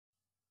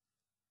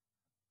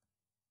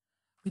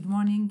Good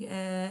morning,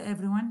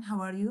 everyone. How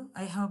are you?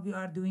 I hope you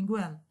are doing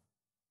well.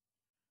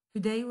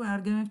 Today, we are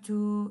going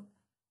to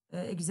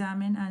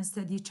examine and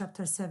study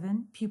Chapter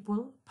 7,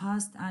 People,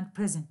 Past and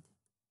Present.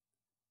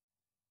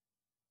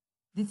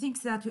 The things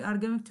that we are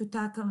going to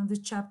tackle in this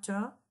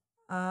chapter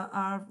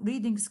are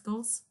reading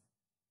skills,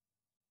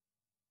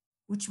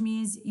 which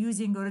means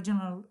using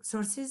original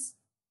sources,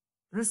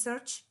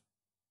 research,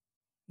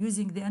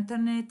 using the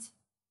internet,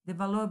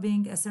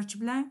 developing a search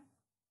plan,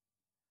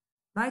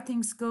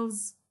 writing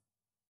skills,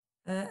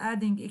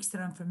 adding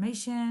extra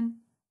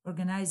information,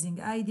 organizing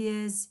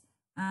ideas,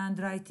 and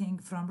writing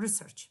from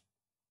research.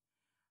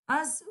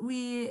 As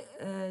we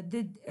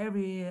did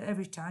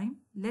every time,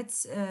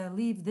 let's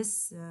leave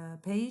this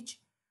page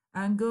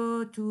and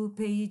go to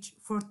page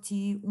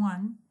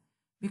 41,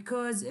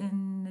 because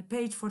in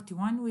page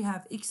 41 we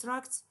have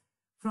extracts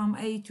from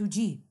A to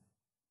G.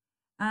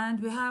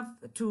 And we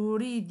have to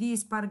read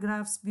these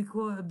paragraphs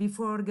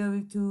before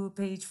going to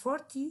page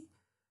 40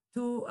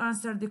 to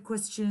answer the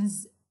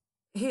questions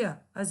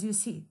here, as you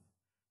see,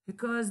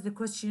 because the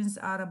questions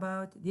are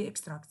about the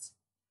extracts.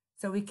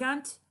 So we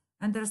can't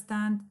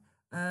understand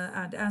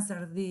and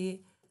answer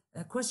the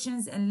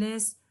questions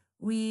unless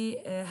we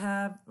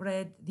have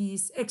read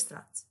these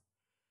extracts.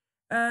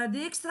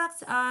 The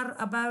extracts are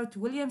about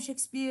William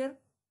Shakespeare,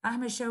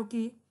 Ahmed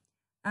Shawki,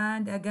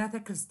 and Agatha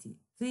Christie,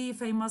 three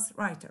famous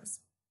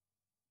writers.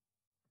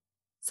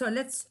 So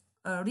let's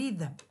read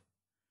them.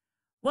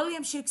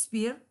 William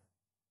Shakespeare,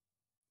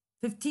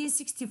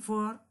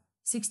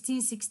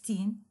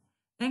 1564-1616,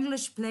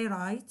 English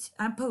playwright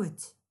and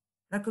poet,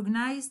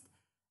 recognized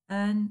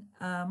in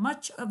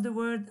much of the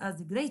world as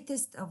the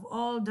greatest of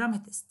all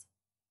dramatists.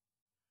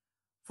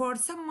 For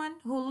someone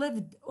who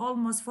lived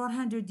almost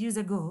 400 years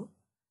ago,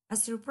 a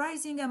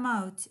surprising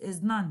amount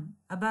is known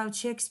about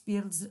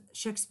Shakespeare's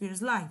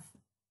life.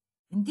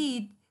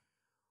 Indeed,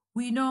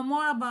 we know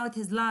more about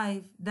his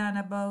life than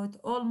about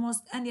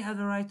almost any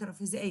other writer of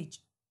his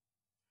age.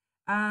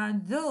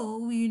 And though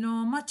we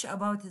know much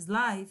about his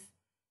life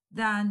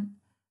than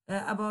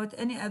about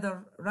any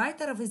other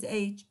writer of his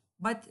age,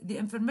 but the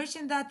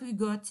information that we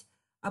got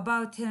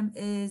about him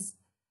is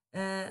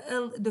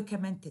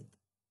ill-documented.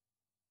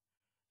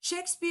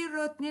 Shakespeare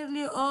wrote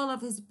nearly all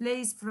of his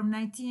plays from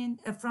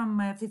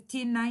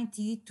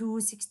 1590 to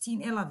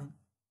 1611.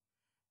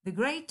 The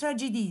great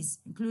tragedies,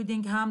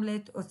 including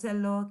Hamlet,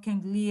 Othello,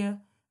 King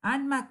Lear,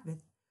 and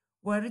Macbeth,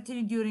 were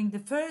written during the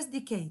first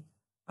decade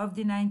of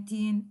the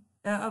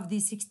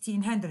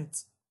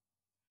 1600s.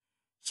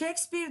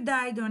 Shakespeare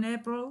died on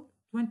April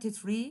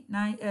 23,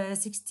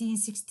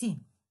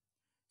 1616.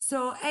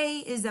 So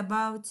A is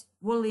about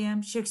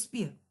William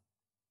Shakespeare.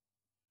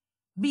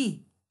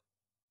 B.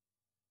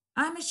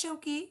 Ahmed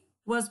Shawki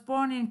was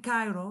born in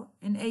Cairo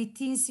in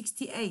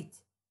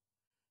 1868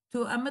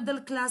 to a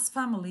middle-class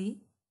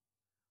family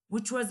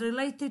which was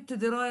related to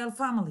the royal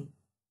family.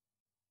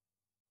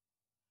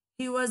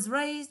 He was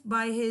raised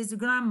by his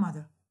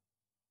grandmother.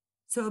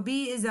 So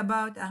B is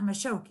about Ahmed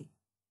Shawki.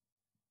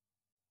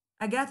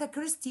 Agatha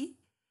Christie,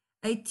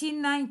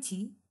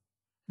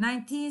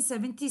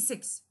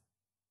 1890-1976.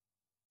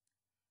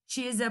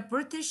 She is a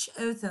British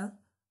author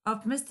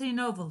of mystery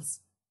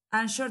novels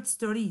and short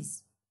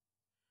stories,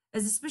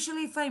 is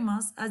especially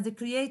famous as the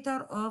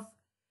creator of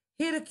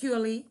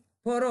Hercule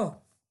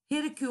Poirot,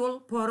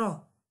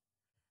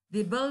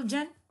 the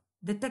Belgian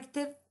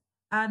detective,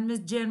 and Miss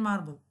Jane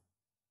Marple.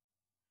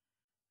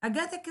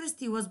 Agatha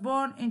Christie was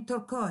born in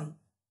Torquay,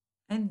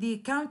 in the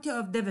county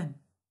of Devon.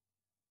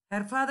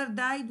 Her father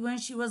died when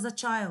she was a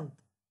child.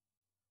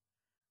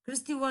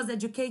 Christie was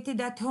educated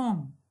at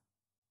home,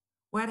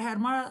 where her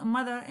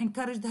mother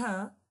encouraged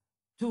her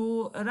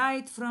to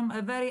write from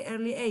a very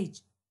early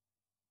age.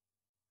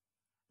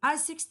 At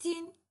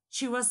 16,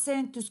 she was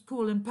sent to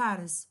school in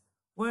Paris,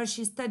 where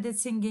she studied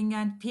singing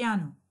and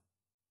piano.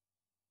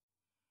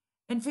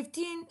 In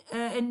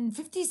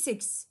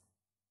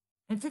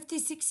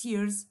 56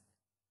 years,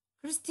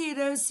 Christie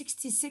wrote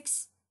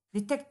 66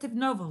 detective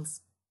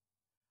novels,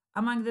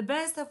 among the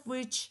best of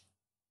which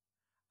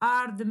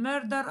are The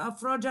Murder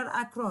of Roger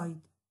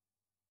Ackroyd,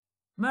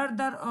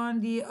 Murder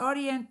on the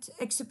Orient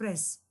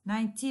Express,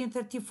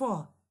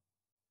 1934,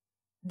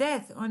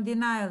 Death on the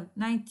Nile,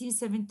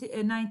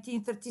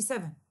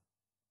 1937.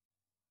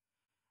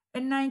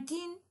 In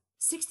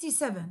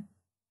 1967,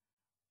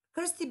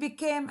 Christie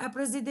became a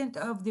president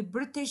of the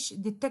British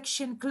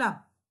Detection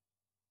Club,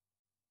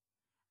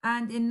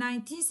 and in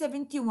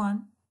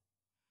 1971,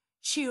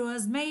 she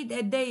was made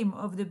a Dame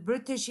of the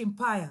British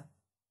Empire.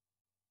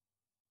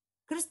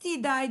 Christie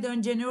died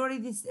on January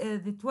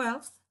the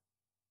 12th,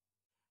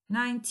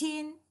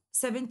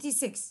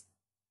 1976,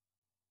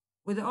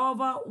 with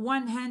over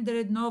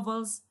 100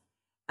 novels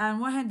and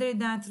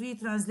 103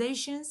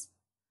 translations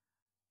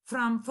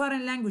from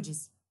foreign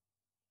languages.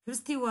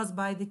 Christie was,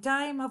 by the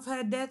time of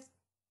her death,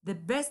 the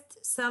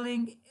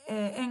best-selling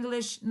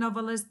English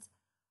novelist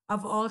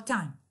of all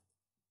time.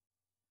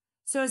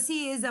 So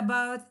C is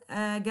about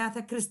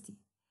Agatha Christie.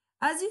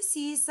 As you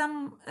see,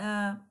 some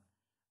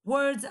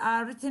words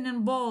are written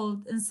in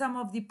bold in some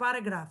of the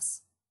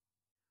paragraphs,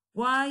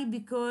 Why?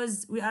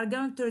 Because we are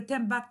going to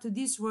return back to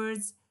these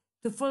words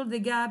to fill the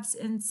gaps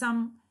in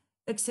some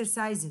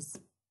exercises.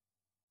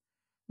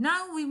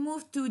 Now we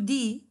move to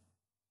D.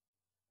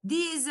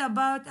 D is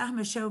about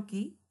Ahmed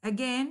Shawki.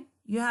 Again,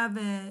 you have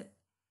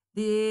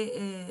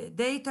the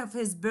date of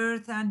his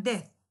birth and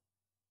death.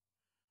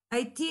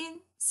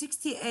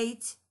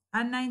 1868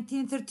 and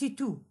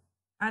 1932.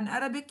 An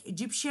Arabic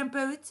Egyptian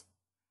poet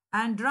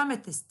and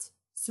dramatist.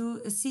 So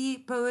see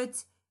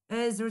poet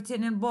is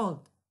written in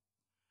bold.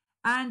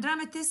 And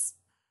dramatist,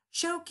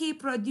 Shawki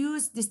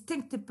produced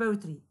distinctive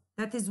poetry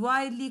that is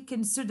widely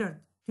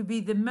considered to be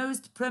the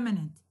most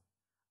prominent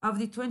of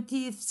the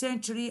 20th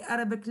century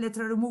Arabic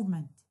literary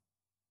movement.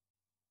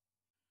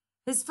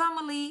 His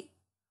family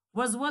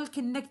was well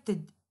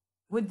connected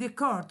with the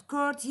court.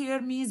 Court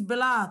here means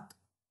Bilat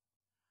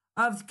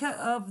of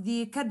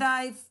the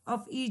Khedive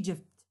of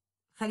Egypt,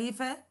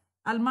 Khalifa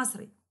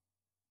al-Masri.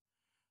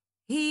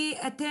 He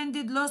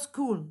attended law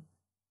school,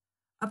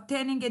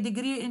 obtaining a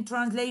degree in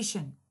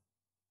translation.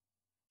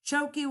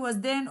 Shawki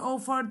was then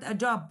offered a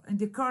job in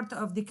the court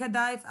of the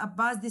Khedive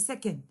Abbas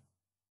II,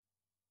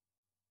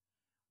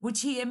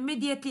 which he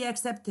immediately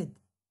accepted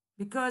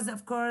because,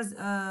 of course,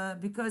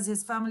 because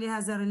his family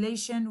has a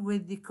relation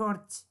with the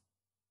court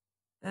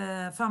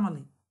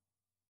family,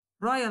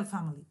 royal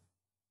family.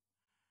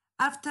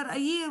 After a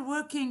year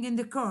working in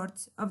the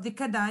court of the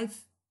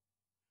Khedive,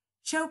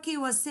 Shawki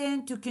was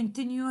sent to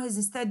continue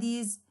his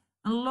studies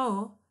in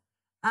law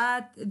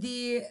at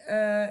the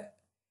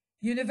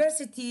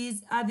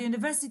universities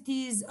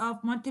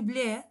of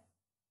Montpellier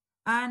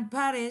and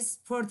Paris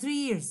for 3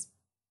 years.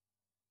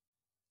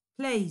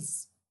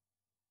 Plays.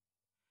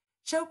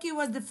 Shawki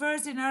was the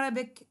first in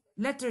Arabic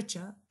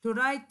literature to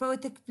write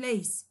poetic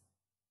plays.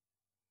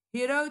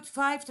 He wrote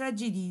 5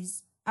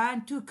 tragedies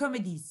and 2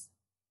 comedies.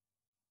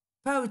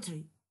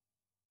 Poetry.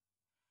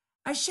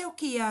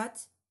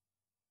 الشوقيات,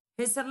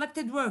 his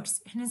selected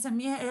works, احنا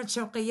نسميها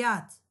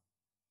الشوقيات,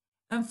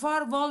 in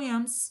 4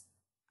 volumes,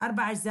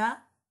 4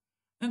 أجزاء,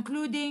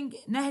 including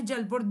نهج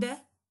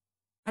البردة,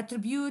 a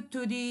tribute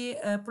to the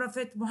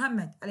Prophet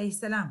Muhammad عليه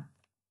السلام.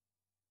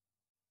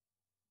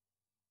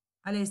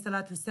 عليه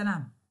الصلاة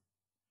والسلام.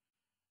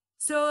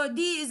 So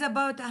D is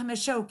about Ahmed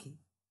Shawki.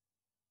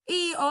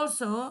 E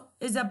also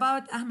is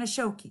about Ahmed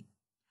Shawki.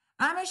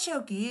 Ahmed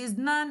Shawki is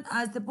known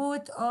as the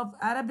poet of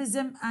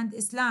Arabism and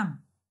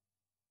Islam.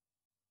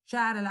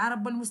 شاعر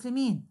العرب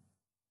والمسلمين.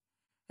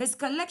 His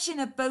collection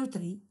of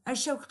poetry,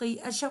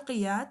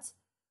 الشوقيات,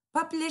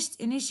 published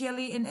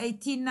initially in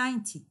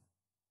 1890,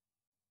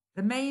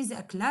 remains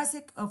a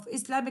classic of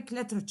Islamic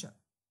literature.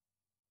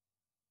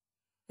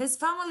 His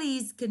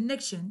family's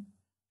connection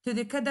to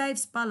the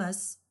Khedive's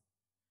palace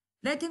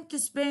led him to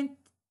spend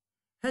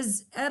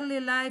his early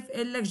life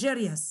in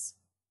luxurious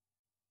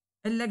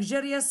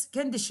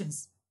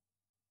conditions,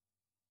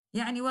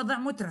 يعني وضع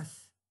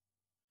مترف.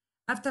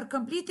 After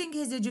completing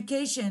his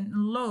education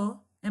in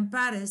law in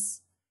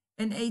Paris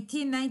in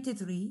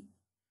 1893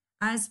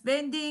 and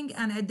spending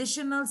an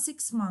additional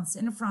 6 months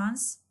in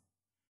France,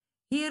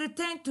 he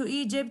returned to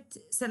Egypt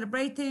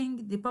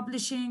celebrating the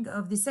publishing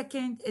of the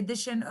 2nd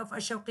edition of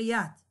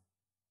الشوقيات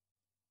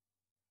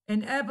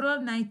in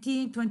April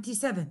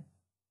 1927.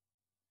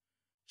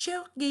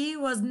 Shawki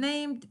was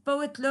named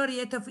Poet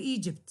Laureate of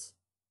Egypt.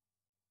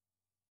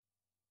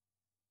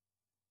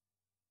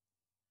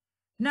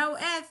 Now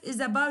F is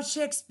about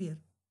Shakespeare.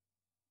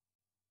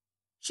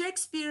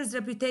 Shakespeare's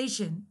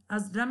reputation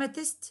as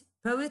dramatist,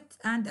 poet,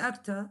 and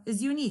actor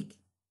is unique.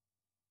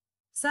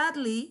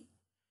 Sadly,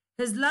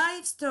 his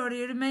life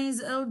story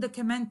remains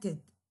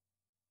ill-documented.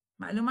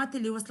 معلومات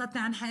اللي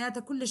وصلتنا عن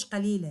حياته كلش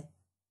قليلة،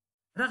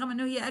 رغم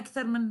أنه هي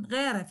أكثر من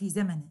غيره في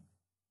زمنه.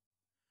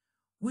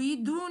 We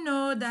do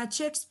know that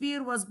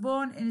Shakespeare was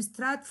born in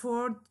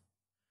Stratford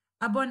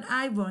upon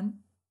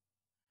Avon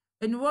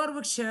in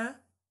Warwickshire,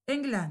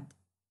 England,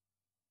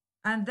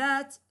 and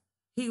that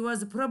he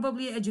was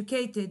probably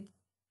educated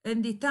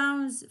in the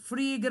town's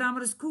free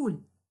grammar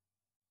school.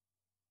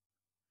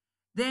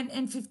 Then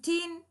in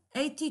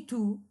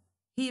 1582,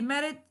 he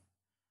married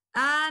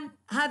Anne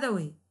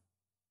Hathaway.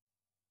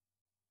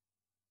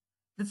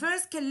 The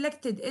first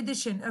collected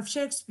edition of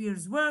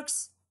Shakespeare's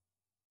works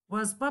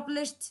was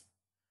published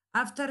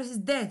after his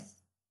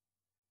death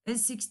in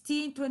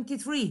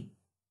 1623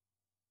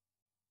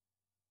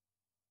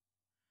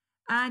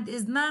 and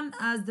is known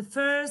as the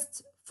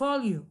first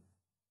folio.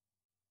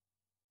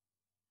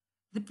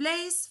 The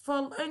plays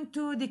fall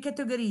into the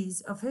categories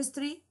of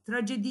history,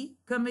 tragedy,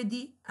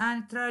 comedy,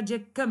 and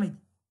tragic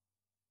comedy.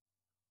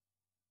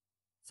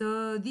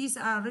 So these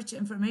are rich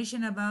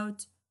information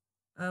about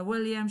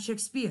William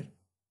Shakespeare.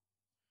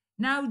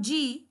 Now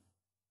G,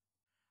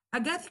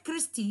 Agatha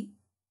Christie,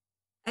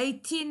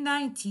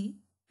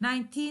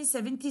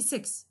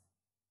 1890-1976,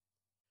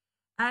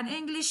 an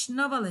English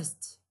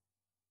novelist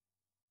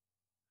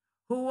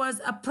who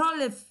was a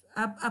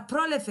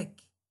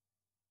prolific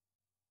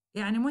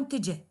يعني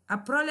منتجة, a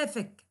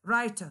prolific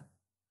writer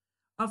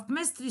of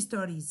mystery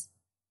stories.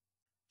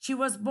 She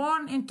was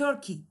born in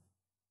Turkey.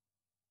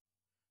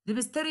 The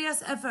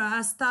mysterious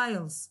F.R.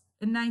 Styles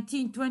in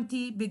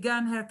 1920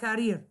 began her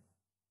career.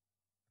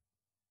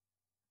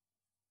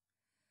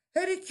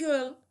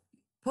 Hercule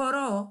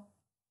Poirot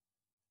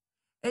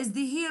is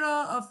the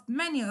hero of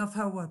many of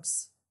her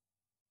works,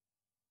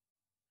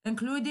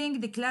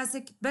 including the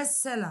classic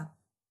bestseller,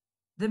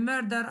 The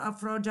Murder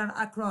of Roger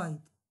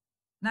Ackroyd,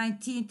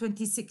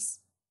 1926.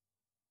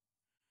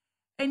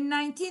 In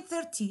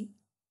 1930,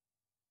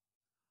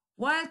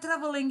 while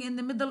traveling in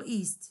the Middle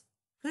East,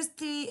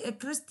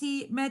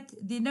 Christie met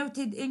the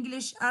noted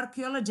English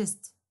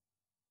archaeologist,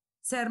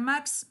 Sir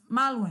Max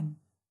Malwyn.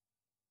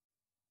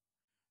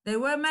 They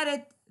were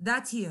married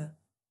that year,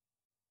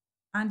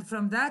 and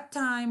from that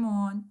time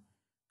on,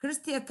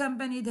 Christie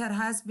accompanied her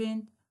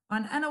husband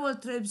on annual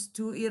trips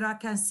to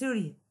Iraq and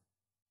Syria.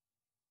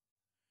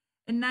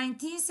 In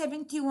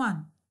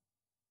 1971,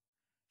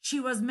 she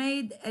was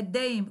made a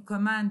Dame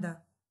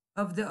Commander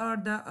of the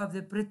Order of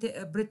the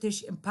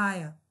British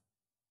Empire.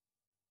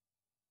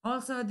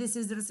 Also, this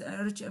is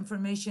rich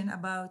information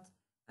about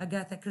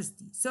Agatha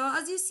Christie. So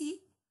as you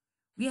see,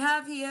 we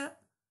have here,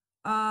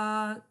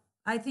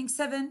 I think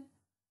 7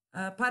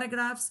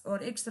 paragraphs or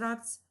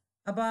extracts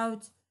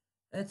about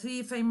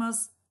 3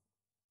 famous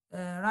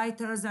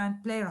writers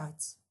and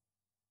playwrights.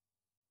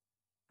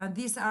 And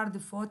these are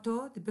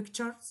the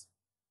pictures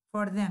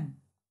for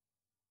them.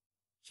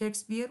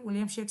 Shakespeare,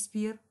 William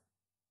Shakespeare,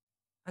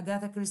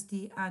 Agatha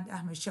Christie, and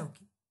Ahmed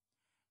Shawqi.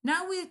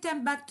 Now we'll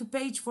turn back to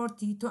page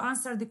 40 to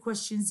answer the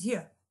questions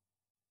here.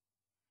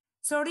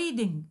 So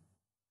reading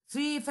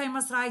 3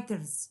 famous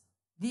writers.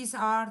 These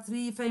are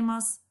 3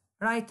 famous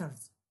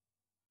writers.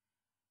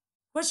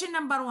 Question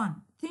number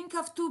 1. Think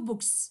of 2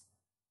 books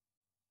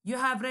you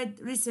have read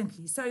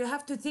recently. So you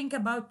have to think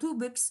about 2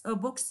 books or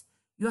books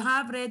you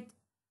have read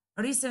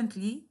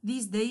recently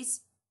these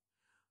days.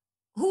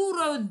 Who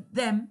wrote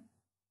them?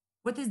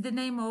 What is the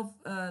name of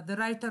the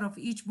writer of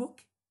each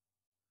book?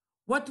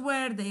 What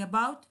were they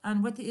about?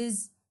 And what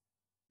is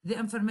the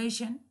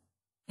information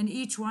in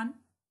each one?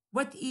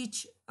 What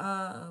each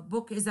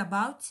book is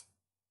about?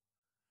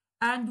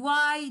 And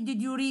why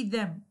did you read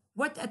them?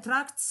 What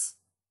attracts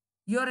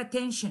your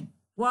attention?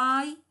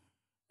 Why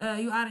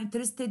you are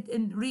interested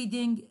in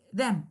reading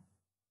them?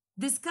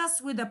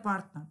 Discuss with a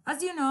partner.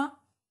 As you know,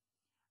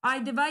 I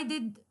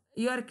divided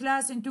your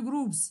class into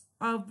groups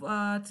of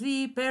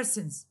 3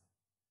 persons.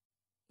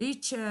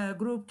 Each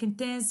group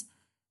contains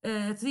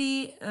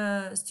 3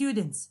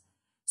 students.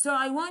 So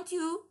I want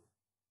you,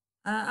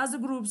 as a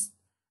groups,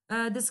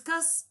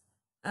 discuss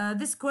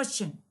this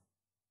question.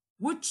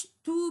 Which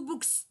 2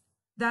 books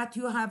that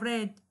you have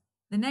read,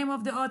 the name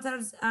of the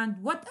authors,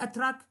 and what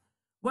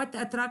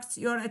attracts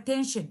your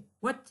attention?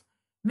 What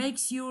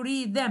makes you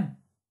read them?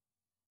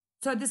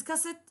 So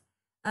discuss it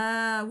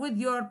with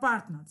your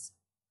partners.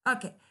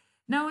 Okay.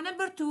 Now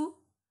number 2,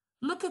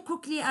 look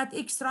quickly at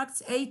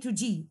extracts A to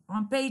G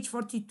on page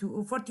 42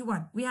 or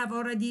 41. We have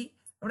already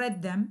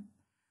read them.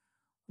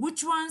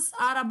 Which ones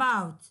are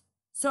about?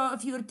 So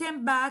if you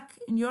return back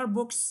in your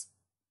books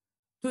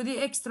to the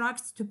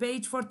extracts to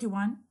page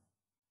 41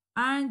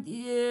 and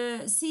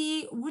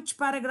see which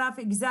paragraph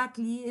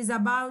exactly is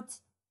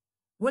about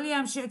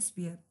William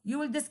Shakespeare, you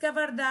will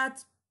discover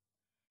that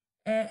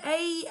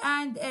A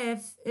and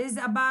F is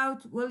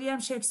about William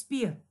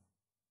Shakespeare.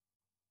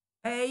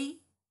 A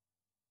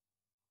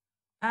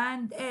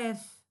and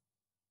F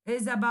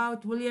is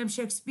about William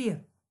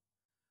Shakespeare.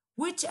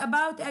 Which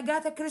about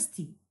Agatha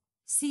Christie?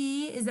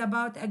 C is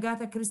about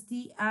Agatha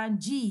Christie and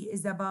G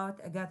is about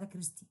Agatha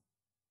Christie.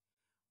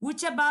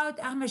 Which about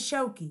Ahmed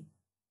Shawqi?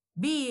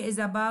 B is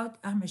about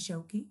Ahmed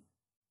Shawqi.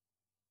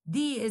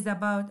 D is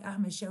about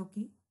Ahmed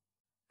Shawqi.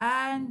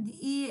 And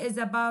E is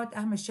about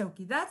Ahmed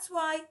Shawqi. That's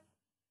why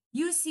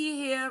you see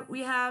here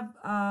we have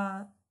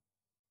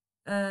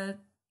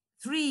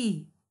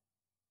 3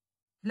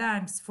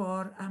 blanks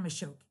for Ahmed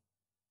Shawqi.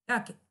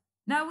 Okay,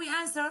 now we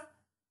answer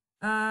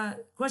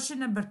question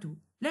number 2.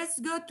 Let's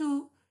go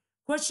to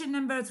question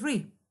number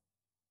 3.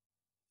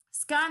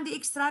 Scan the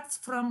extracts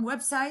from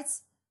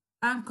websites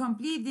and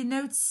complete the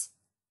notes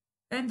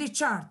in the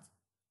chart.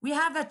 We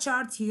have a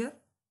chart here,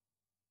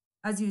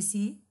 as you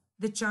see,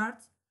 the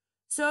chart.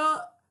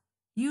 So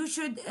you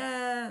should,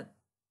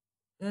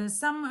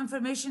 some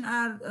information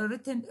are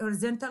written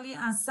horizontally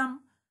and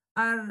some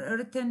are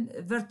written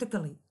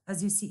vertically,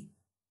 as you see.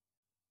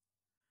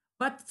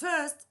 But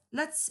first,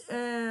 let's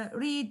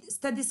read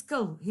study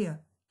skill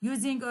here,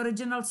 using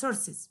original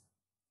sources.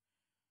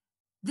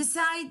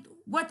 Decide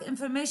what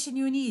information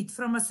you need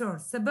from a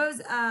source.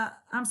 Suppose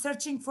I'm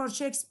searching for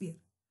Shakespeare.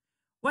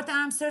 What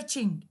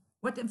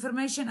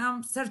information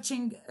I'm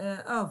searching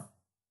of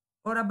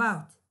or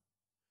about.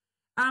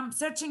 I'm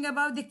searching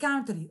about the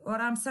country, or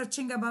I'm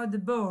searching about the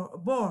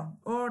born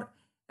or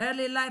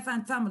early life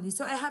and family.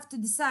 So I have to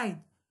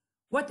decide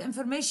what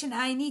information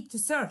I need to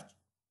search.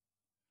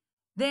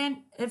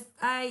 Then if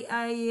I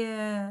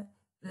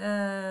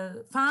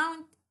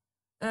find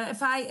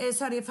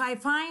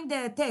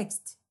a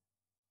text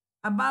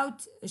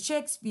about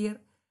Shakespeare,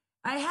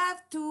 I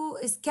have to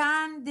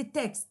scan the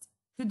text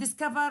to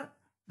discover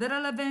the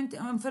relevant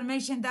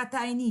information that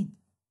I need.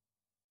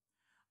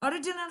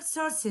 Original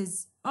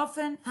sources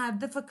often have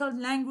difficult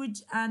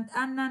language and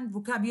unknown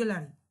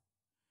vocabulary.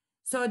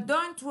 So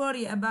don't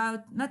worry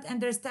about not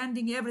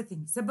understanding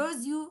everything.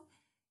 Suppose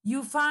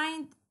you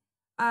find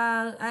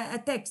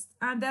a text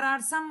and there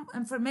are some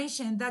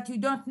information that you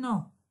don't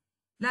know.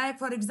 Like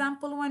for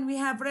example, when we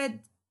have read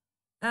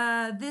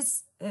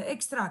this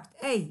extract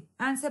A,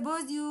 and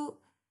suppose you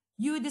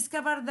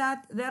discover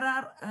that there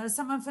are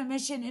some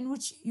information in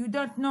which you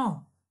don't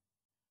know.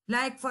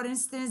 Like for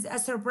instance, a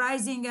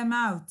surprising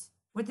amount.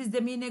 What is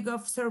the meaning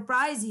of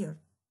surprise here?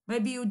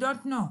 Maybe you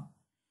don't know.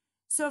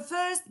 So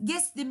first,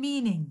 guess the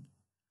meaning.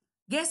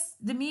 Guess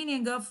the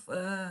meaning of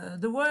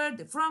the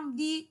word from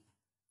the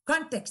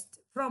context,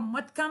 from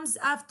what comes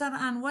after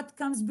and what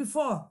comes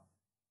before.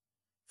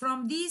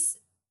 From this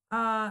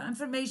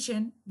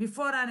information,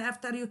 before and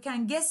after, you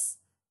can guess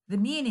the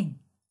meaning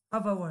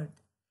of a word.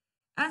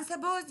 And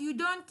suppose you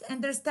don't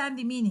understand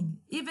the meaning,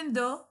 even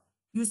though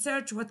you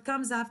search what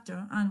comes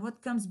after and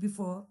what comes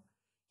before,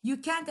 you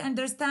can't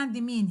understand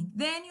the meaning.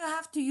 Then you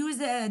have to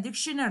use a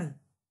dictionary.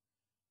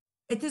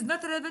 It is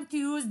not relevant to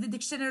use the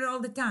dictionary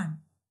all the time.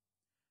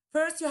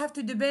 First, you have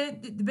to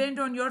depend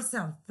on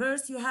yourself.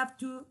 First, you have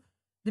to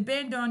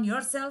depend on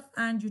yourself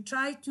and you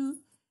try to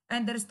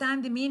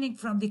understand the meaning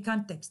from the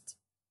context.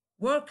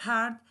 Work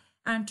hard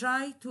and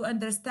try to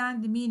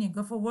understand the meaning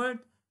of a word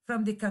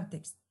from the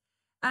context.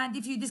 And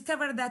if you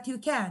discover that you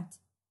can't,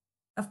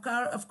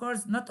 of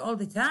course, not all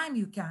the time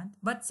you can't,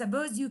 but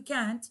suppose you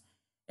can't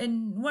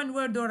in one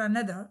word or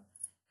another,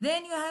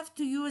 then you have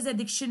to use a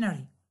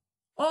dictionary.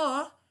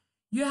 Or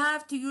you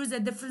have to use a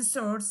different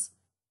source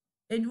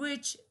in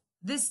which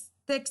this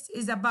text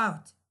is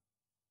about,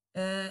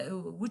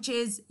 which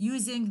is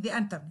using the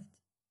internet.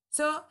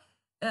 So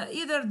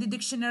either the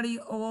dictionary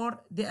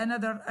or the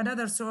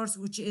another source,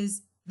 which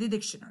is the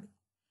dictionary.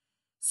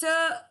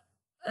 So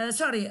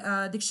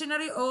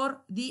dictionary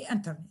or the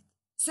internet.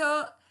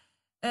 So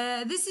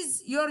this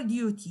is your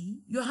duty.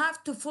 You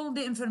have to fill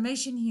the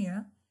information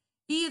here,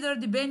 either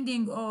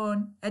depending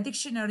on a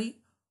dictionary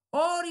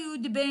or you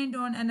depend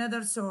on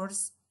another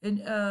source,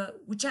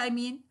 which I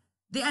mean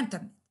the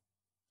internet.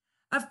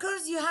 Of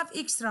course, you have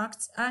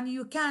extracts and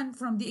you can,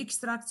 from the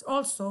extracts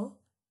also,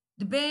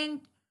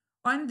 depend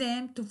on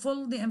them to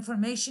fill the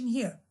information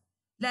here.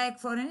 Like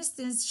for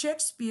instance,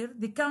 Shakespeare,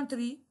 the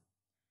country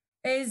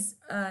is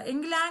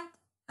England.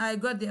 I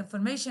got the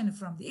information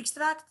from the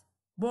extract.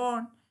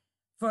 Born,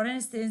 for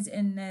instance,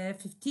 in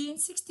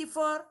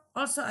 1564.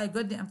 Also, I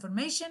got the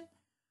information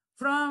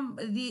from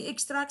the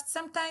extract.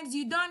 Sometimes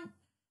you don't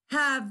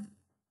have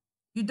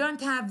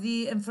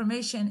the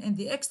information in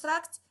the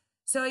extract,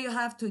 so you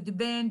have to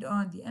depend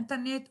on the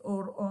internet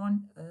or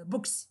on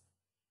books.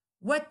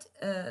 What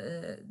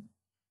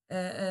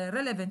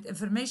relevant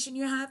information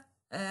you have,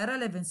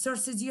 relevant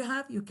sources you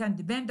have, you can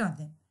depend on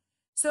them.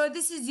 So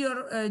this is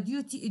your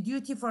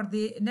duty for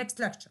the next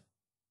lecture.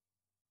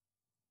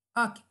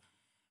 Okay,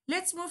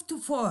 let's move to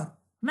 4.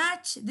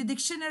 Match the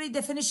dictionary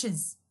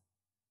definitions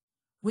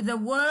with a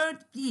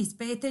word. Please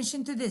pay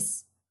attention to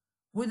this.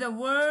 With a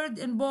word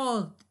in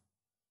bold.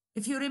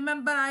 If you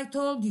remember, I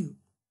told you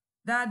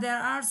that there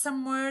are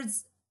some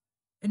words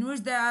in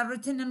which they are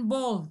written in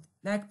bold,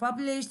 like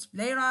published,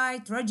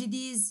 playwright,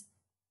 tragedies,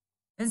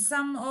 and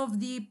some of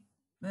the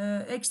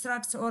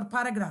extracts or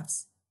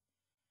paragraphs.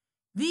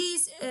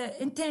 These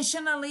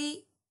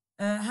intentionally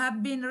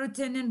have been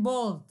written in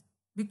bold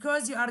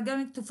because you are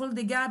going to fill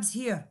the gaps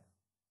here.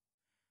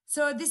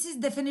 So this is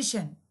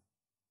definition.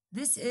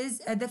 This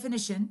is a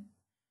definition.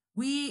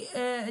 We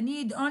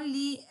need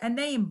only a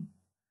name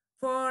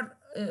for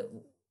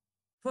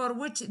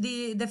which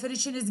the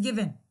definition is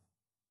given.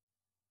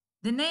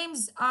 The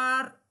names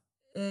are,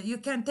 you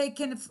can take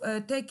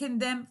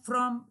them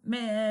from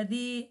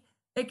the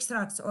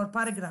extracts or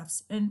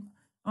paragraphs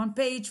on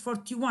page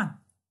 41.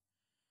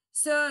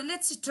 So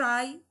let's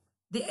try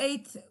the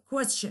 8th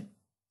question.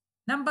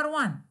 Number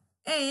 1,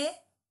 A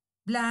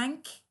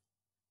blank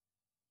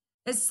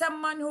is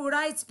someone who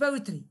writes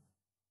poetry.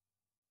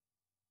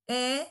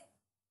 A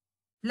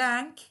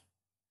blank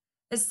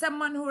is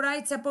someone who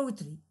writes a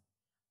poetry.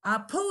 A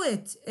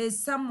poet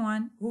is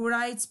someone who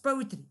writes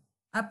poetry.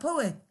 A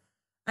poet.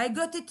 I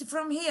got it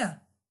from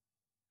here.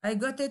 I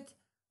got it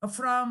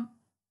from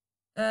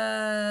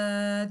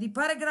the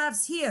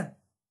paragraphs here.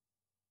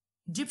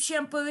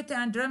 Egyptian poet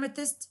and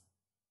dramatist.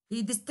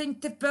 He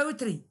distinctive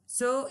poetry.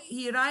 So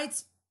he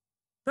writes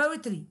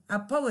poetry, a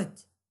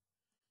poet.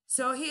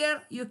 So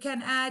here you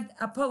can add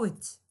a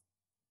poet.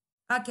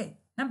 Okay,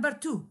 number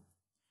 2.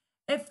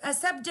 If a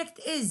subject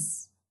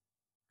is,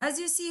 as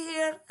you see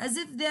here, as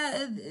if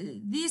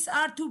these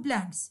are 2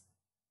 blanks.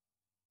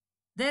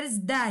 There is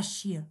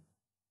dash here.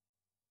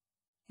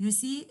 You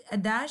see a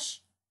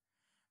dash?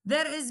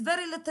 There is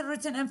very little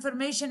written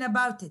information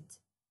about it.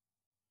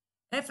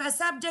 If a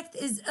subject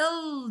is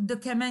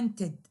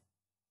ill-documented,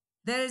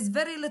 there is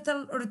very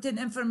little written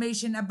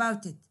information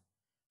about it.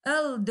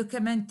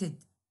 Ill-documented.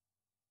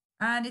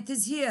 And it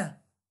is here,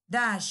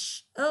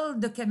 dash,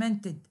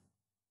 ill-documented.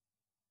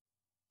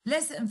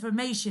 Less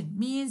information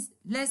means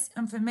less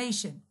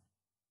information.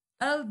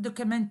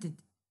 Ill-documented.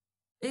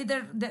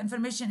 Either the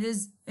information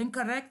is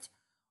incorrect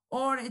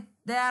or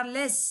they are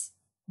less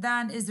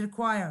than is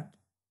required.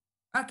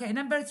 Okay,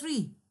 number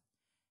 3.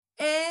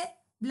 A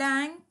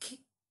blank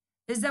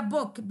is a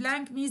book.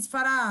 Blank means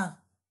faragh.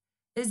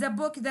 Is a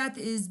book that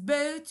is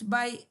bought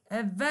by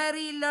a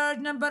very large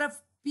number of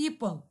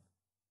people.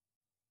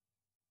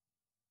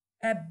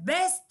 A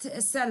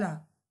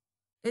bestseller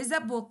is a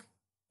book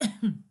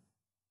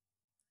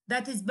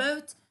that is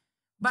bought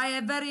by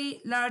a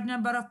very large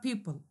number of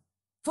people.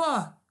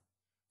 4.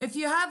 If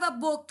you have a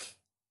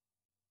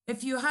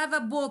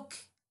book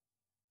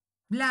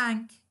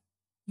blank,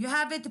 you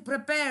have it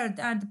prepared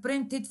and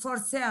printed for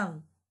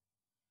sale.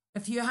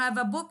 If you have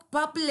a book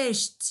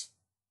published,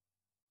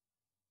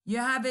 you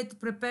have it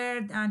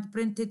prepared and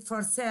printed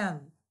for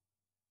sale.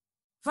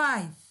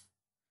 5.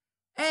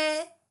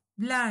 A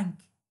blank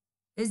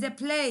is a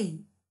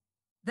play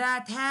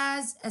that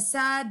has a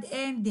sad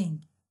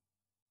ending.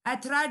 A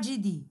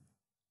tragedy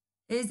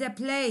is a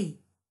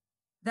play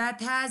that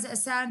has a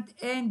sad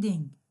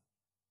ending.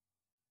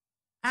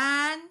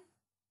 And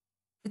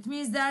it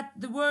means that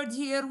the word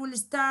here will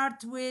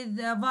start with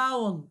a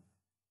vowel,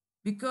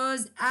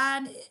 because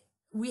 "an,"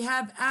 we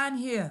have "an"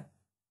 here.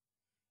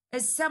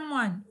 Is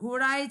someone who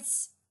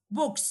writes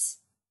books.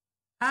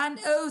 An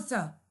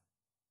author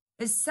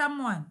is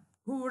someone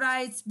who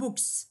writes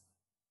books.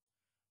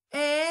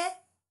 A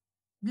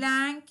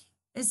blank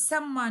is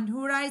someone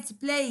who writes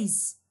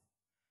plays.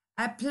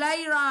 A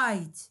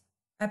playwright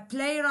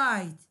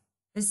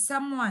is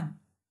someone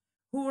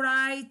who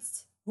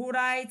writes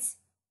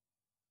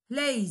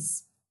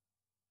plays.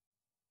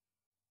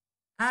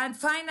 And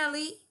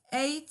finally,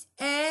 8.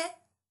 A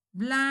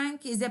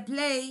blank is a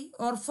play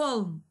or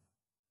film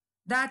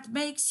that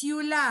makes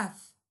you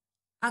laugh.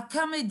 A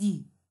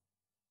comedy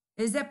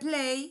is a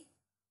play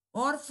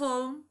or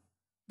film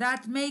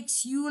that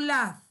makes you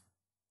laugh.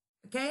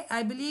 Okay,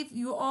 I believe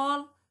you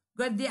all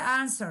got the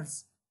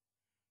answers.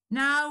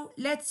 Now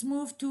let's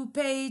move to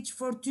page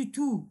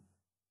 42.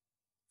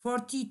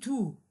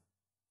 42.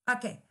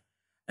 Okay,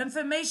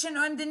 information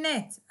on the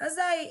net. As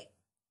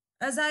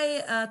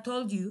I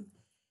told you,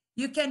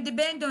 you can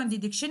depend on the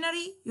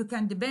dictionary, you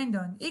can depend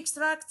on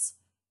extracts,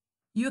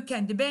 you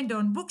can depend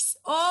on books,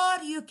 or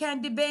you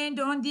can depend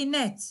on the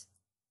net.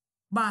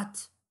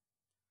 But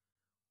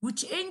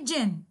which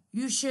engine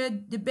you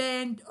should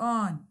depend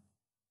on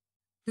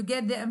to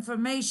get the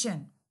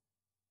information?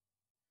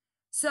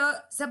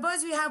 So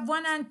suppose we have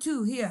 1 and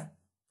 2 here.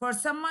 For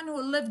someone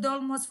who lived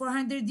almost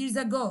 400 years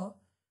ago,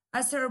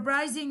 a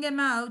surprising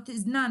amount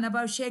is known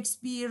about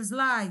Shakespeare's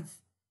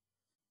life.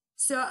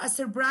 So a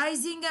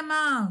surprising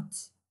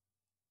amount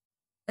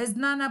is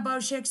known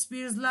about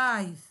Shakespeare's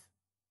life.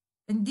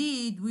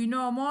 Indeed, we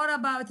know more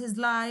about his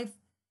life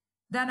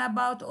than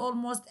about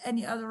almost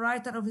any other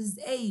writer of his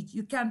age.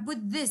 You can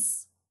put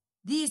these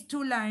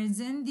 2 lines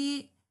in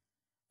the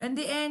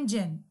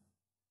engine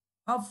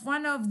of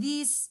one of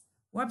these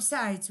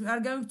websites we are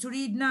going to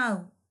read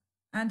now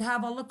and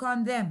have a look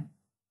on them.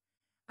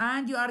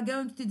 And you are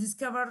going to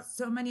discover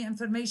so many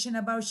information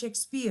about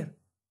Shakespeare.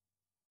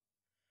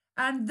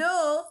 And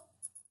though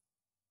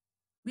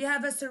we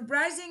have a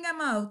surprising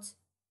amount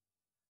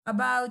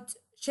about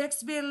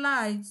Shakespeare's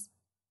lives,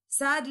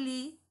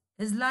 sadly,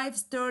 his life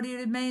story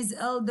remains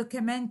ill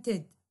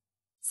documented.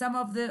 Some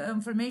of the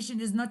information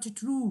is not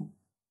true,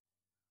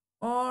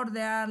 or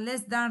they are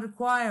less than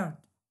required.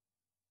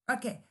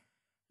 Okay,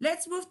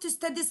 let's move to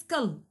study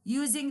skill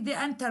using the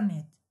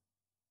internet.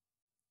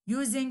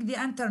 Using the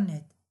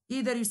internet.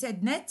 Either you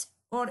said net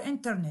or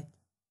internet.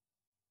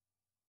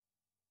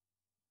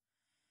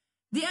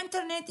 The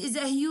internet is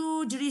a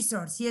huge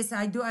resource. Yes,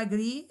 I do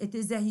agree. It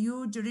is a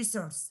huge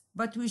resource.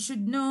 But we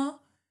should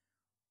know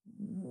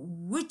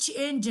which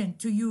engine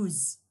to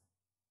use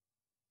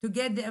to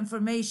get the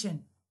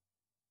information.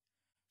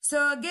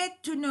 So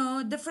get to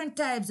know different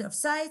types of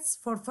sites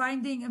for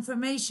finding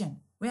information.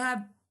 We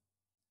have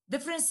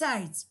different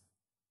sites.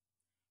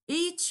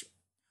 Each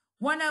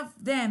one of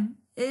them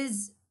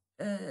is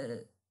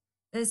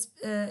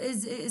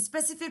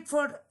specific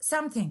for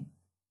something.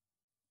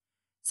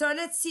 So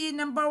let's see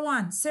number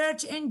 1,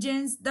 search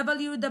engines,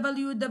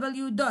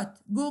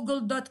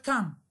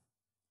 www.google.com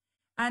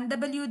and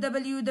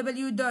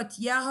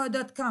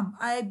www.yahoo.com.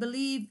 I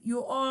believe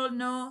you all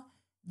know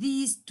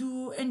these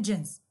 2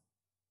 engines.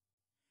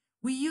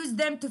 We use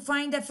them to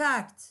find a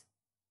fact,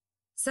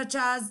 such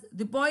as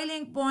the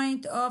boiling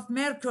point of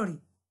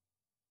mercury,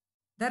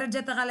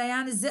 درجة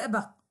غليان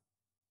الزئبق.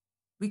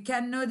 We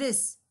can know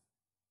this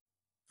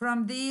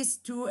from these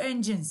 2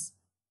 engines.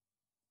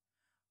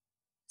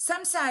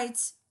 Some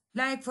sites,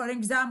 like for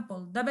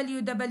example,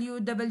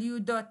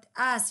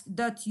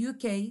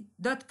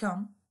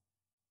 www.ask.uk.com,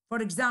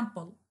 for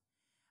example,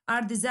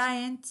 are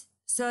designed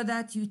so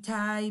that you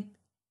type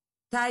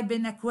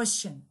in a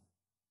question,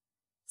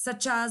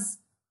 such as,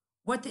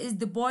 what is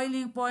the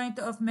boiling point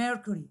of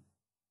mercury?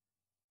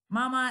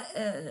 Mama,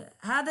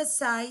 هذا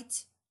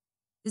site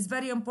is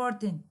very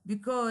important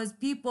because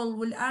people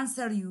will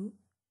answer you.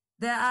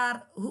 They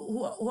are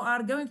who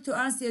are going to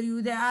answer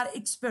you, they are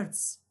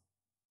experts.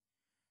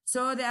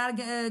 So they are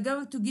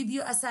going to give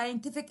you a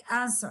scientific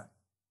answer.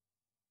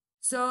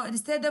 So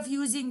instead of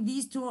using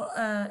these two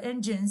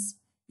engines,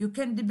 you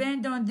can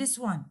depend on this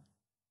one.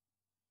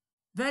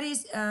 Very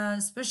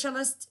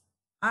specialists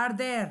are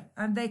there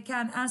and they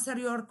can answer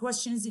your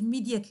questions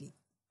immediately.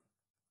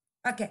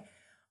 Okay,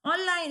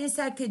 online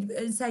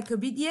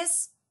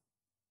encyclopedias,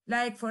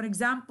 like for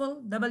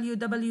example,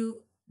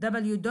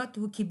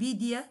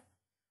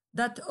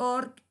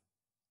 www.wikipedia.org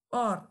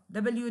or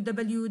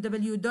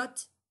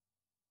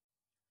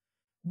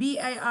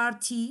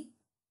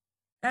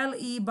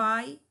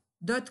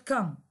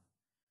www.birtlebuy.com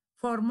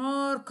for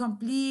more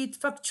complete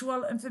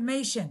factual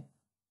information,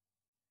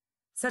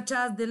 such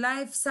as the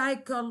life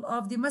cycle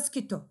of the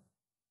mosquito,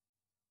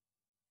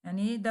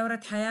 يعني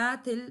دورة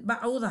حياة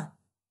البعوضة.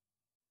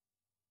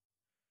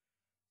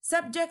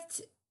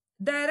 Subject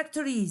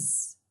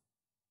directories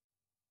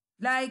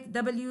like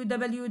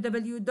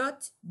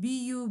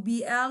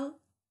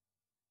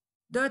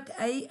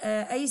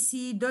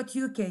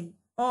www.bubl.ac.uk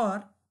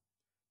or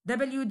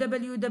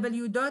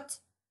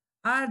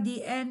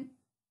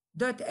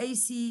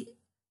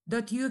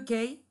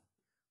www.rdn.ac.uk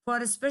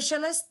for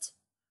specialist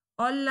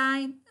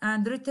online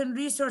and written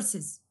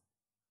resources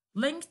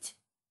linked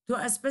to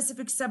a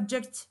specific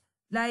subject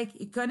like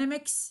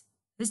economics,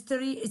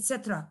 history,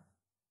 etc.,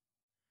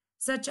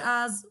 such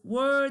as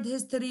World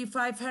History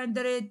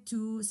 500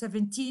 to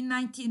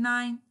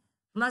 1799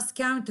 plus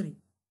country.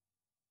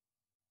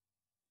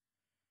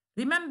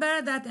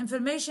 Remember that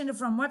information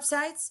from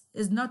websites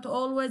is not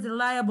always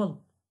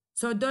reliable,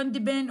 so don't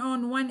depend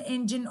on one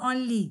engine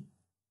only.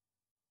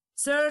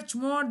 Search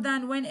more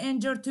than one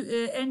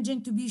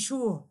engine to be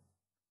sure.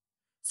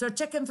 So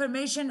check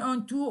information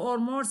on 2 or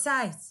more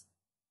sites.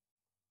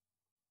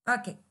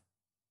 Okay.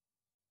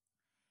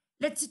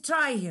 Let's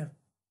try here.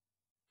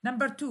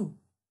 Number 2.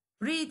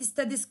 Read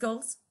study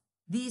skills,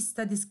 these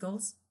study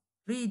skills,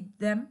 read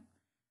them,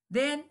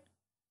 then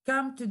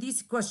come to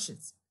these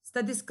questions.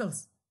 Study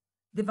skills,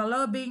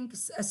 developing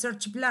a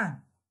search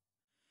plan.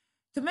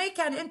 To make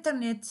an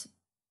internet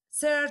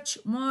search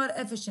more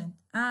efficient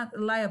and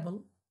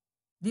reliable,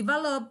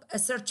 develop a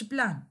search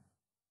plan.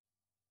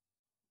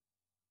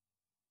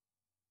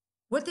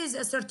 What is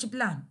a search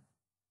plan?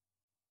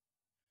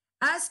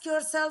 Ask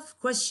yourself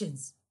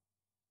questions.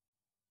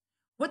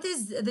 What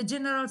is the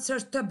general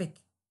search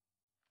topic?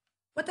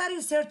 What are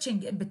you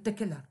searching in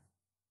particular?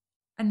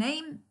 A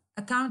name,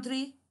 a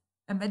country,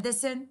 a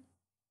medicine?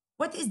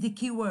 What is the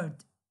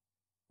keyword?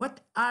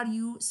 What are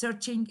you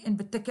searching in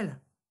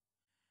particular?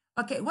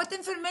 Okay, what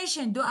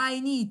information do I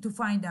need to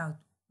find out?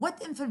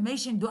 What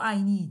information do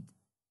I need?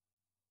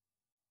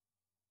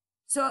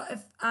 So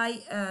if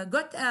I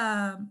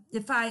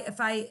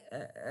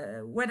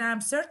when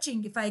I'm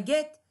searching, if I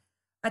get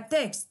a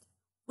text,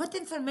 what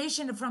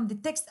information from the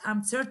text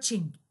I'm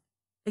searching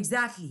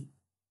exactly?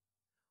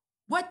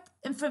 What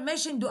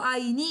information do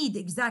I need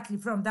exactly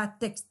from that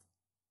text?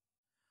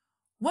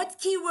 What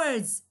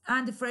keywords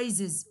and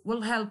phrases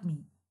will help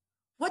me?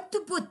 What to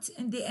put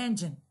in the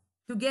engine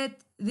to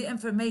get the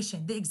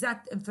information, the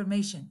exact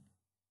information?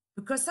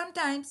 Because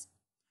sometimes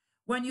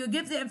when you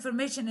give the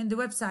information in the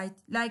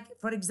website, like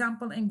for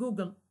example in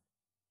Google,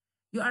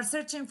 you are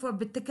searching for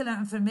particular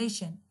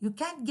information, you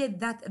can't get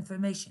that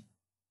information.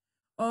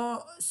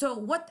 So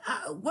what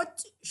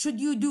should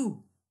you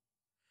do?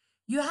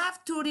 You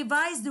have to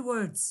revise the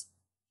words,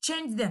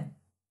 change them,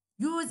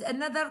 use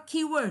another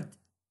keyword,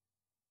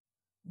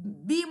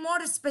 be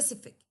more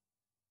specific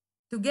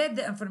to get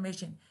the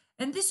information.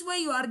 And this way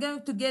you are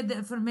going to get the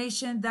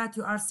information that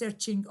you are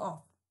searching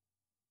of.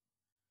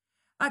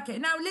 Okay,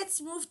 now let's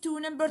move to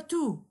number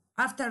 2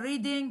 after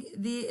reading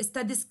the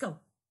study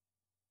skill.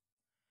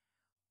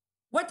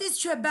 What is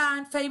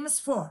Chopin famous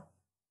for?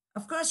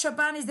 Of course,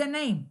 Chopin is the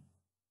name.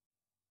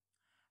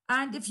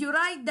 And if you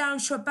write down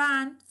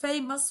Chopin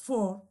famous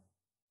for,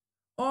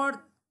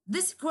 or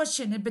this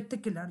question in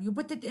particular, you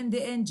put it in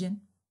the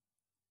engine,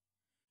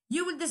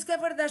 you will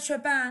discover that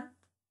Chopin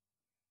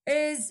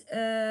is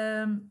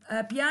a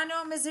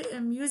piano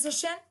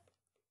musician,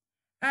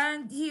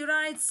 and he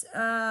writes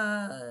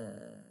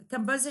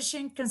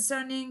composition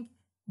concerning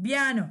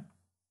piano.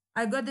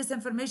 I got this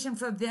information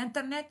from the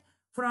internet,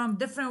 from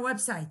different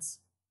websites.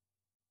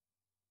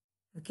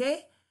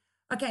 Okay,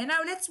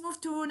 now let's move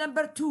to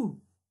number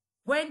 2.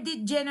 When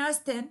did Jane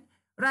Austen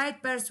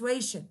write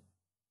Persuasion?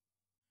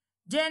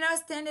 Jane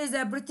Austen is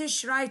a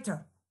British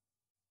writer.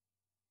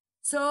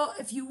 So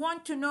if you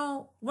want to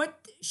know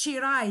what she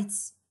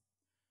writes,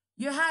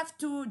 you have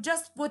to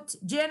just put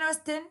Jane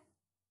Austen,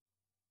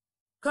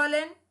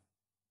 colon,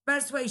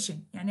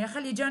 Persuasion. يعني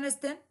أخلي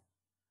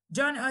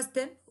John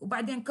Austen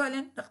وبعدين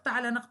colon نقطة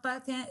على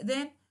نقطة,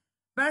 then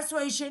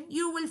Persuasion.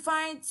 You will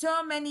find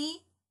so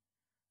many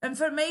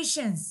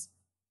informations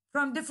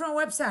from different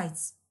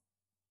websites.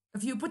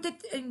 If you put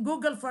it in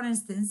Google, for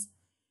instance,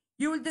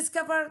 you will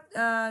discover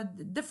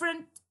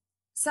different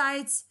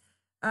sites.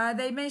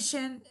 They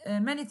mention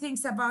many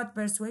things about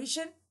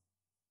Persuasion,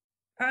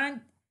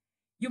 and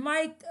you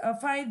might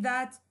find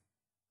that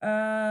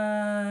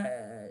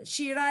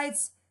she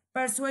writes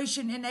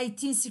Persuasion in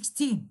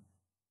 1816.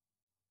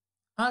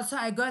 Also,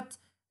 I got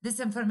this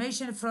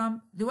information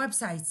from the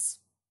websites.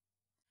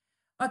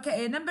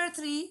 Okay, number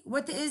 3,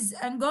 what is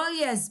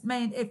Angolia's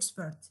main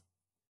expert?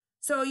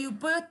 So you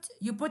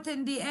put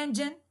in the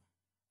engine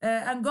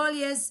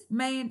Angolia's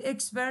main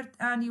expert,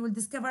 and you will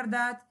discover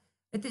that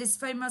it is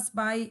famous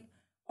by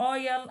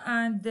oil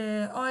and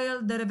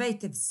oil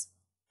derivatives,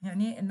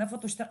 يعني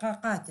النفط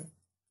واشتقاقاته.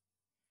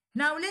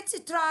 Now let's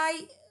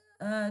try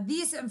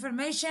this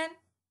information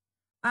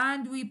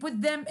and we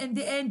put them in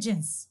the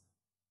engines.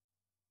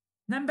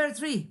 Number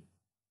 3,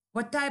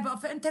 what type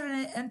of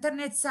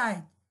internet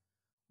site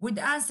would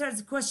answer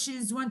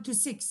questions 1 to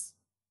 6?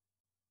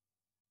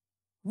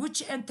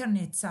 Which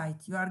internet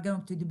site you are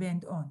going to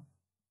depend on?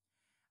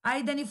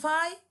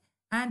 Identify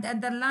and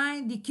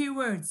underline the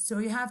keywords. So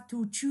you have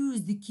to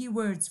choose the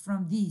keywords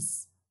from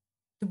these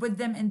to put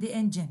them in the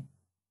engine.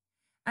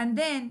 And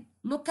then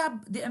look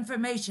up the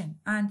information.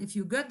 And if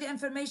you got the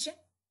information,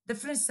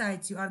 different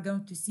sites you are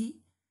going to see,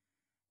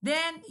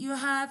 then you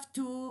have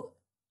to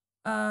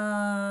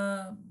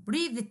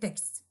read the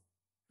text.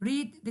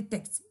 Read the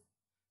text.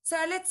 So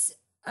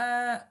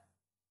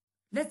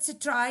let's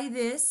try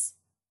this.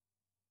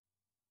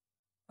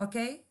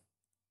 Okay.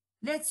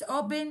 Let's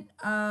open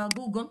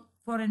Google,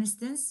 for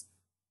instance.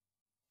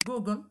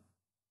 Google.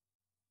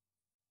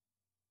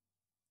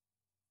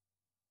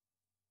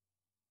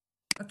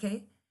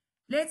 Okay.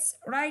 Let's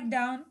write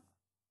down,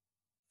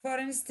 for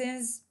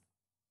instance,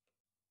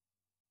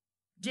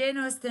 Jane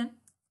Austen.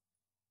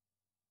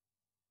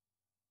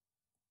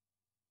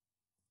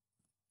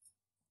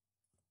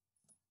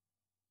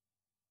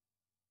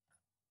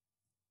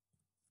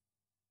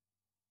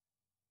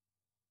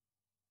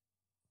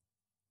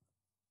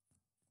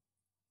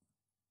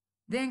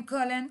 Then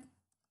colon.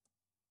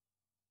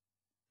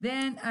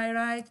 Then I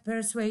write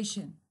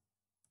persuasion.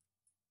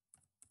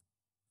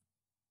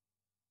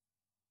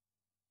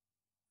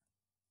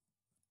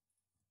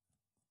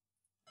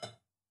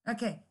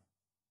 Okay.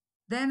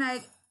 Then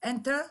I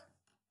enter.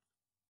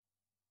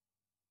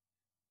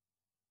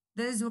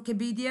 There is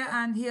Wikipedia,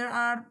 and here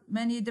are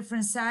many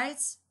different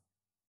sites.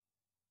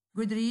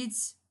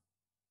 Goodreads.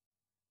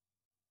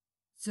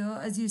 So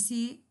as you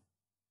see,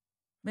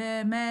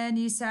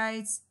 many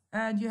sites,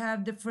 and you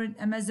have different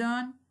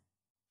Amazon,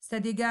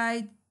 study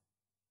guide.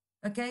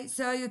 Okay,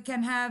 so you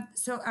can have,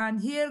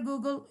 and here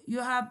Google, you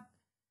have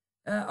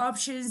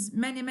options,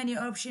 many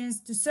options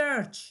to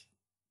search,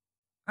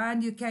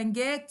 and you can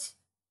get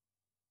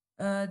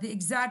the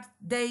exact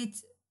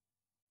date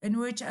in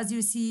which, as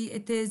you see,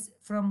 it is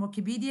from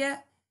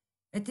Wikipedia,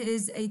 it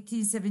is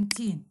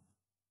 1817.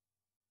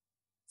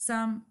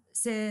 Some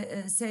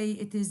say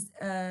it is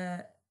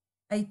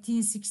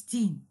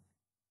 1816.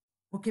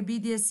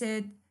 Wikipedia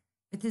said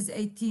it is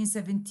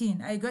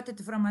 1817. I got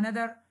it from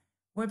another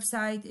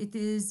website, it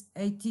is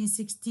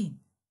 1816.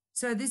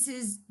 So this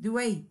is the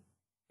way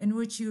in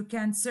which you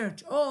can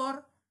search,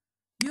 or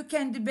you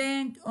can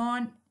depend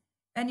on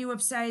any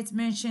website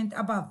mentioned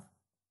above.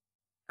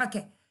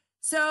 Okay,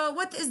 so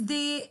what is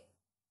the,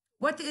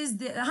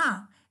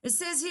 it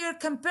says here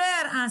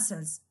compare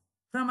answers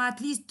from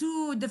at least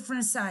 2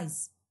 different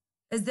sites.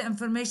 Is the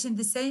information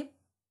the same?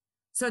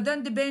 So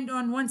don't depend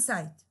on one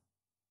site.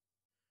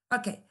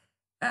 Okay,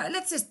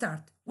 let's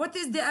start. What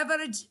is the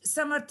average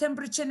summer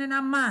temperature in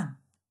Amman?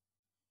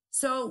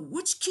 So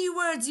which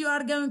keywords you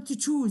are going to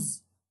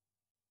choose?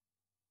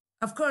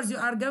 Of course, you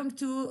are going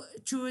to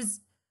choose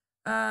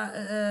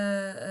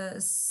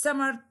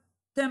summer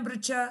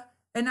temperature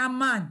in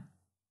Amman,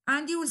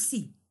 and you will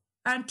see.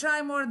 And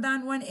try more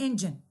than one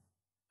engine,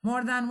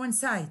 more than one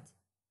site.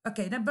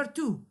 Okay, number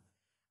 2.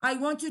 I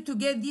want you to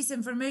get this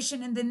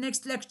information in the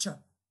next lecture.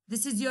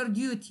 This is your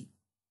duty.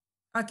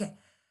 Okay,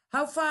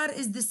 how far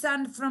is the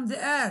sun from the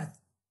earth?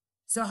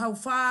 So how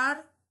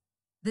far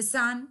the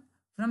sun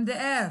from the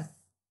earth?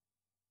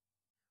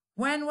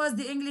 When was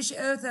the English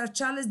author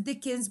Charles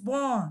Dickens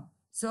born?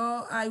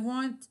 So I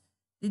want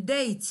the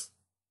date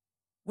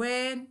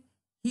when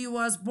he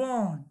was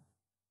born.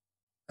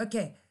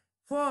 Okay,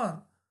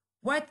 4.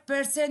 What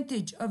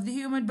percentage of the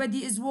human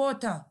body is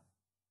water?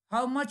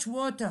 How much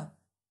water?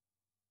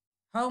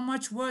 How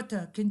much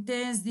water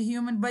contains the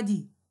human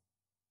body?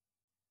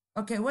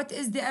 Okay, what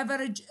is the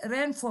average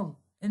rainfall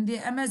in the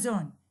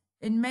Amazon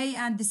in May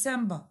and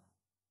December?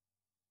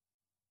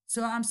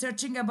 So I'm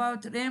searching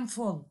about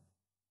rainfall,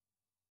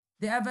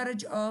 the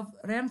average of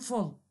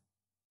rainfall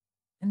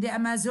in the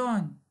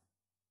Amazon.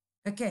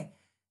 Okay,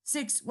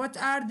 6. What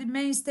are the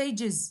main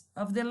stages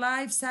of the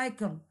life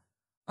cycle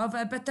of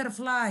a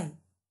butterfly?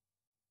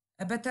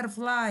 A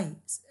butterfly,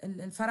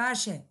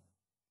 الفراشة,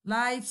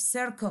 life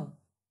circle.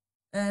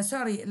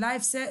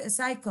 Life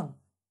cycle.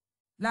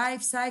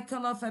 Life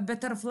cycle of a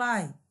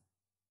butterfly.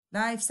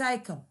 Life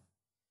cycle.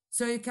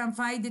 So you can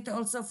find it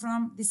also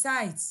from the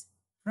sites,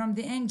 from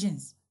the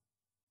engines.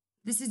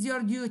 This is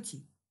your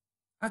duty.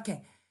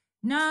 Okay.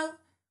 Now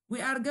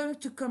we are going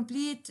to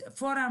complete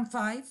 4 and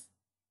 5,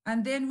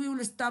 and then we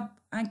will stop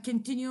and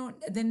continue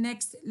the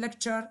next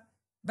lecture,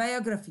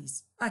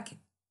 biographies. Okay.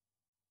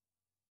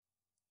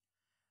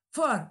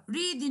 4.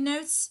 Read the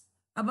notes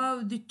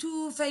about the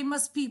 2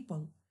 famous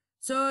people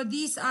So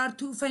these are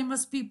two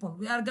famous people.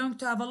 We are going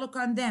to have a look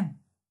on them.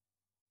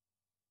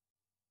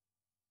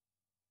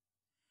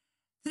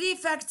 3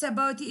 facts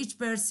about each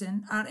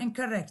person are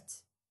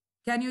incorrect.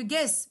 Can you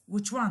guess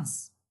which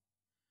ones?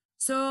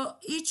 So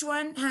each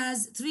one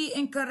has 3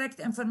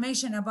 incorrect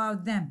information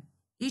about them.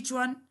 Each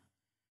one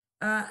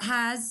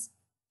has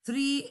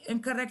 3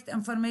 incorrect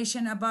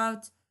information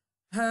about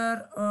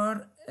her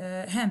or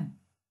him.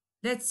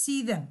 Let's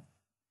see them.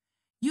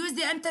 Use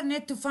the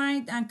internet to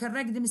find and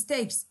correct the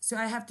mistakes. So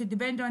I have to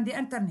depend on the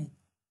internet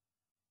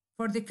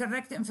for the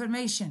correct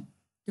information,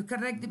 to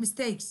correct the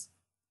mistakes.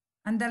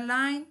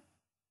 Underline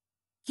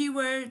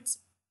keywords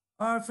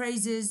or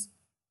phrases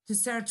to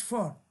search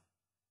for.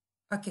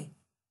 Okay.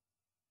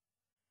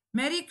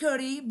 Marie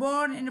Curie,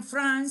 born in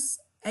France,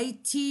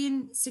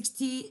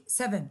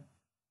 1867.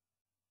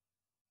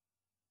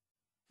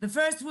 The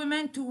first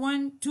woman to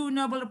win 2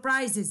 Nobel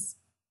Prizes.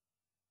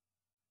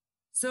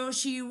 So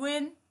she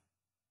wins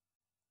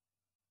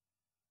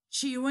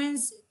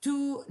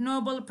 2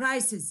 Nobel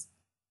Prizes.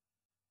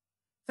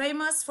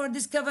 Famous for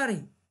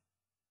discovery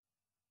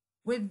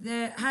with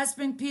the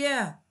husband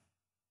Pierre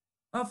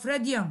of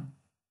radium.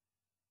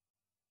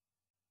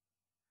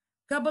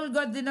 Couple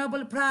got the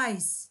Nobel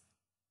Prize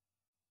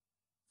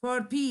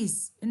for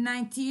peace in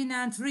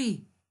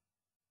 1903.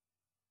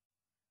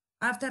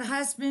 After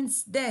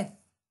husband's death,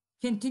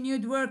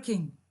 continued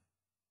working.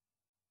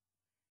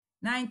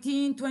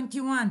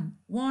 1921,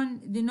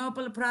 won the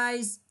Nobel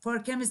Prize for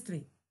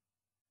chemistry.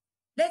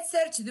 Let's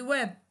search the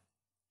web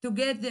to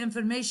get the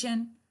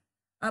information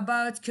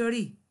about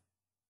Curie.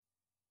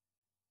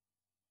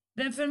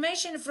 The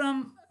information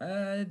from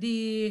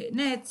the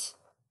net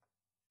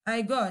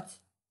I got,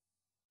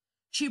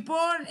 she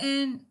born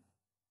in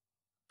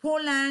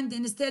Poland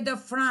instead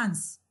of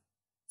France.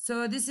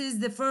 So this is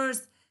the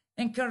first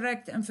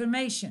incorrect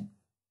information.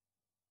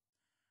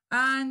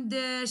 And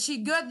she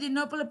got the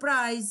Nobel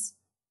Prize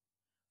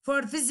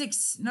for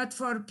physics, not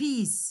for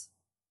peace,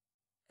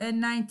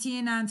 in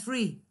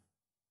 1903.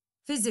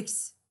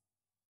 Physics.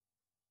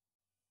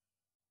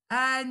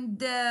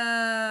 And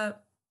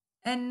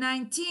in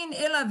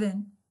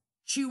 1911,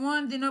 she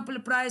won the Nobel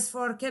Prize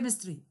for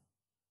chemistry.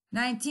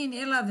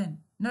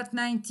 1911, not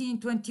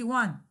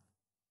 1921.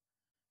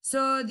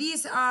 So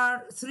these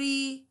are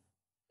 3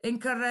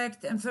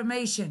 incorrect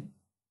information.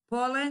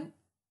 Poland,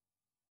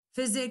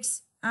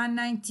 physics, and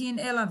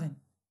 1911.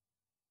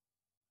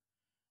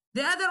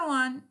 The other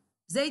one,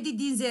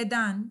 Zinedine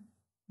Zidane,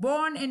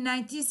 born in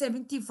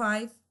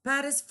 1975,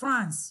 Paris,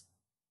 France.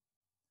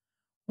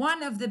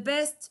 One of the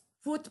best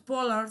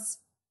footballers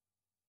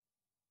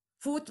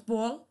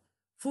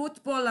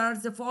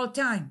of all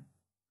time.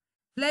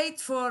 Played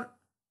for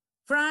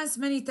France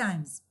many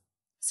times.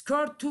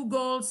 Scored 2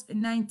 goals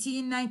in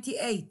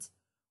 1998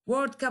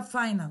 World Cup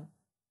final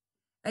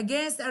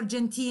against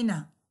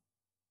Argentina.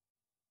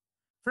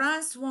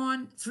 France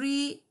won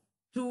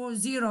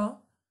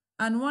 3-0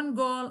 and 1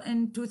 goal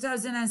in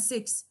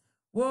 2006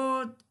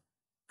 World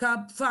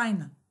Cup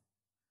final.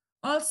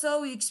 Also,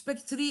 we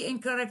expect 3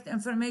 incorrect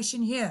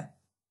information here.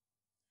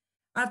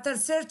 After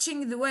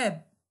searching the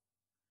web,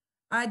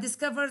 I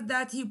discovered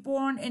that he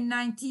born in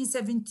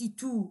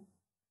 1972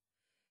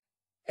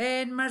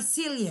 in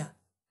Marseille,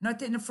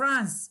 not in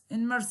France,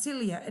 in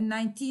Marseille in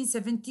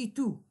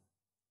 1972.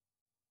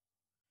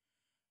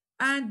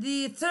 And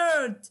the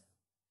third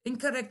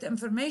incorrect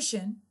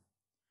information,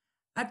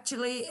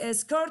 actually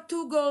scored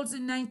 2 goals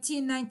in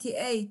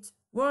 1998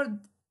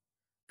 World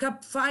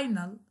Cup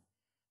final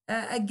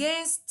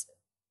against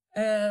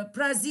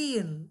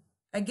Brazil,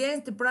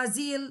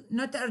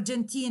 not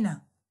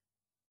Argentina,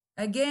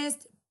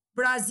 against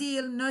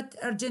Brazil, not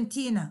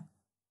Argentina,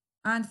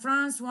 and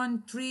France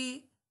won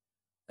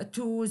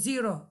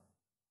 3-0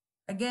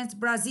 against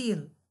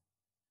Brazil.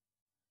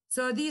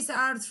 So these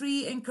are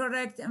 3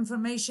 incorrect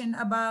information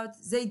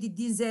about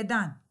Zinedine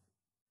Zidane.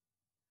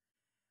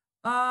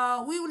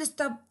 We will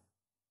stop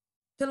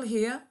till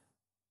here,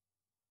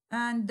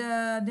 and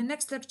the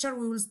next lecture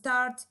we will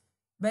start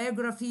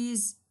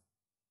biographies,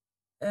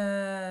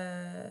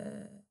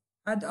 and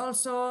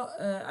also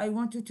I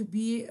want you to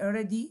be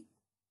ready,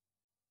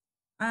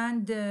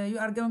 and you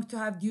are going to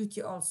have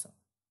duty also.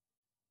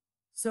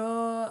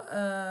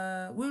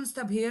 So we'll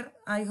stop here.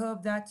 I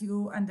hope that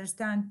you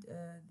understand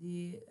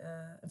the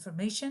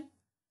information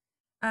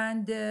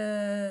and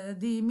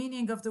the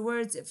meaning of the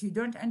words. If you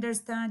don't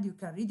understand, you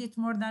can read it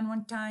more than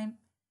one time.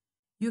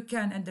 You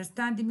can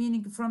understand the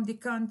meaning from the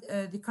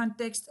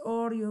context,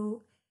 or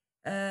you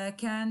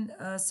can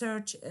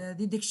search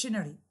the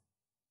dictionary.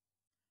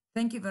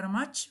 Thank you very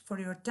much for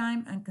your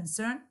time and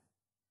concern.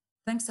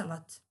 Thanks a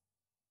lot.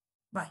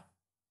 Bye.